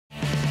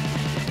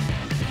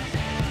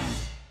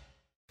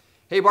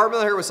Hey, Bart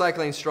Miller here with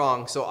Cycling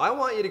Strong. So I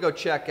want you to go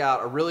check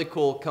out a really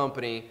cool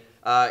company.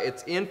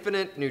 It's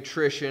Infinit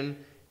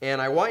Nutrition,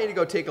 and I want you to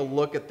go take a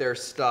look at their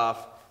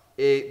stuff.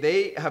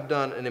 They have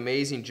done an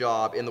amazing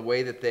job in the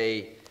way that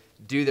they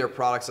do their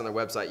products on their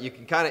website.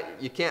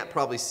 You can't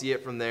probably see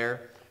it from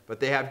there, but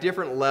they have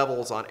different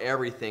levels on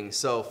everything.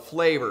 So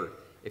flavor,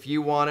 if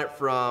you want it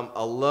from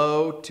a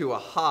low to a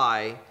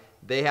high,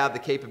 they have the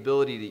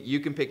capability that you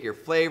can pick your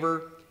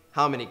flavor,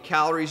 how many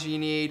calories you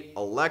need,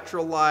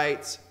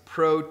 electrolytes,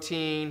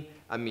 protein,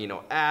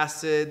 amino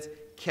acids,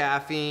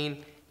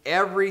 caffeine,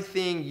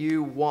 everything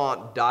you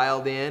want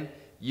dialed in.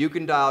 You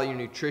can dial your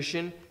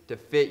nutrition to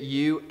fit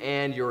you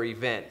and your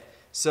event.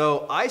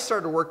 So I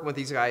started working with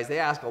these guys. They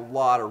ask a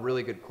lot of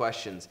really good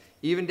questions,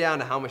 even down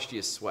to how much do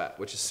you sweat,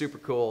 which is super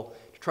cool,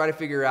 to try to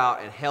figure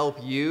out and help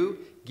you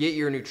get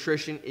your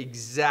nutrition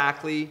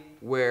exactly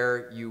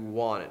where you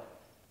want it.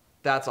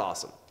 That's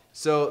awesome.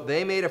 So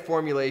they made a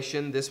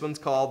formulation. This one's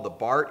called the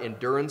Bart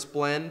Endurance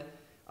Blend.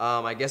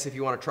 I guess if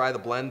you want to try the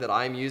blend that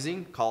I'm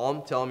using, call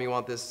them, tell them you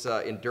want this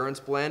endurance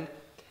blend.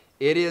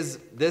 This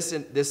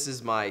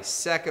is my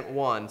second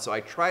one, so I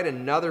tried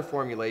another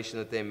formulation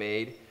that they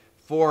made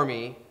for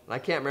me, and I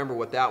can't remember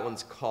what that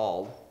one's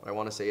called. I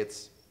want to say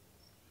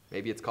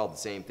maybe it's called the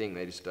same thing.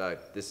 They just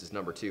this is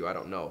number 2. I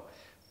don't know,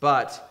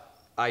 but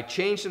I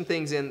changed some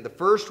things in. The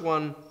first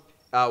one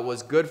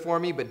was good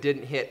for me, but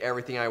didn't hit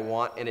everything I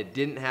want, and it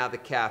didn't have the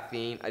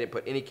caffeine. I didn't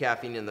put any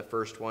caffeine in the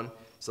first one,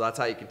 so that's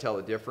how you can tell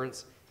the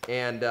difference.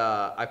 And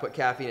I put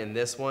caffeine in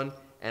this one,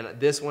 and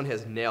this one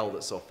has nailed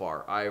it so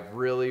far. I've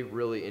really,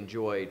 really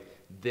enjoyed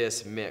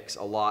this mix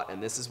a lot,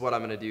 and this is what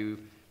I'm going to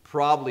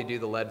probably do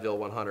the Leadville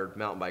 100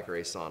 mountain bike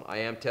race on. I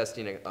am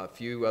testing a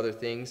few other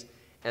things,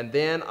 and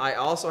then I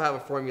also have a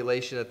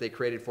formulation that they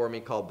created for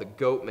me called the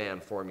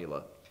Goatman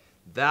formula.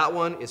 That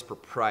one is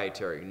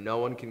proprietary. No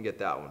one can get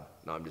that one.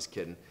 No, I'm just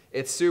kidding.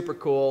 It's super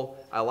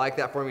cool. I like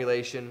that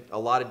formulation.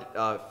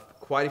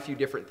 Quite a few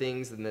different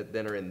things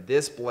than are in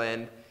this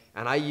blend.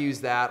 And I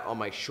use that on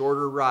my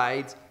shorter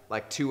rides,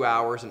 like 2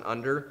 hours and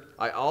under.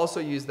 I also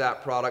use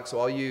that product, so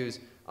I'll use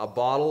a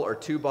bottle or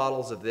 2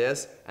 bottles of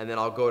this, and then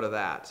I'll go to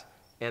that.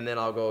 And then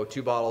I'll go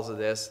 2 bottles of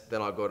this,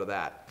 then I'll go to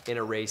that in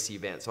a race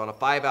event. So on a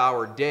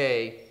 5-hour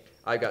day,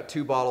 I've got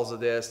 2 bottles of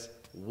this,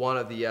 1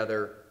 of the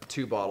other,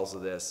 2 bottles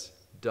of this,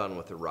 done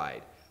with the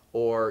ride.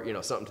 Or, you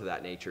know, something to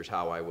that nature is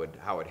how I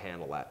would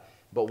handle that.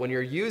 But when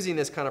you're using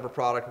this kind of a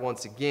product,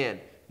 once again,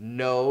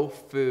 no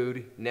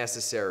food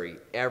necessary.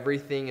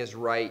 Everything is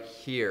right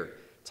here.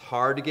 It's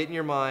hard to get in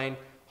your mind,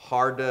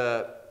 hard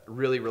to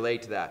really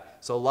relate to that.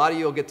 So a lot of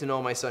you will get to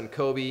know my son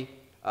Kobe.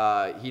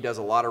 He does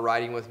a lot of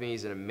riding with me.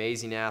 He's an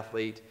amazing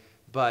athlete.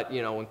 But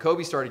you know, when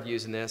Kobe started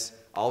using this,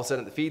 all of a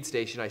sudden at the feed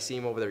station, I see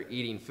him over there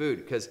eating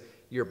food because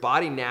your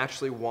body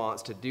naturally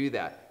wants to do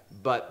that.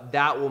 But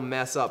that will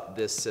mess up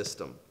this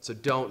system. So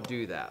don't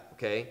do that,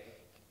 okay?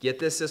 Get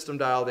this system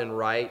dialed in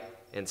right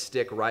and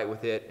stick right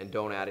with it, and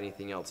don't add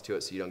anything else to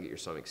it so you don't get your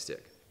stomach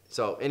sick.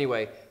 So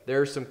anyway,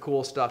 there's some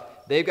cool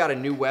stuff. They've got a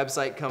new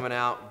website coming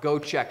out. Go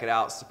check it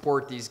out.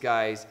 Support these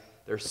guys.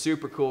 They're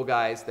super cool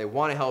guys. They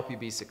want to help you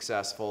be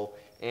successful,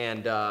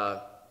 and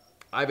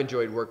I've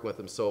enjoyed working with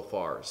them so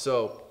far.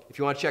 So if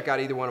you want to check out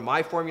either one of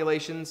my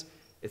formulations,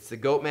 it's the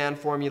Goatman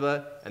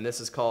formula, and this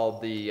is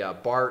called the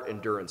Bart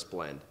Endurance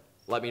Blend.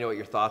 Let me know what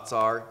your thoughts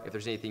are, if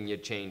there's anything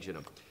you'd change in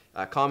them.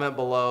 Comment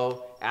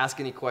below, ask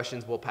any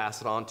questions, we'll pass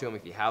it on to them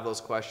if you have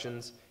those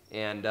questions.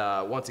 And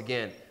once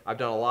again, I've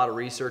done a lot of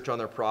research on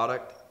their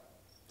product.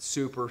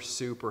 Super,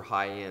 super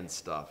high-end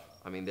stuff.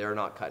 I mean, they're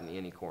not cutting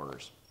any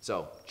corners.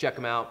 So check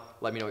them out.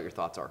 Let me know what your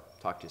thoughts are.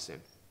 Talk to you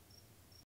soon.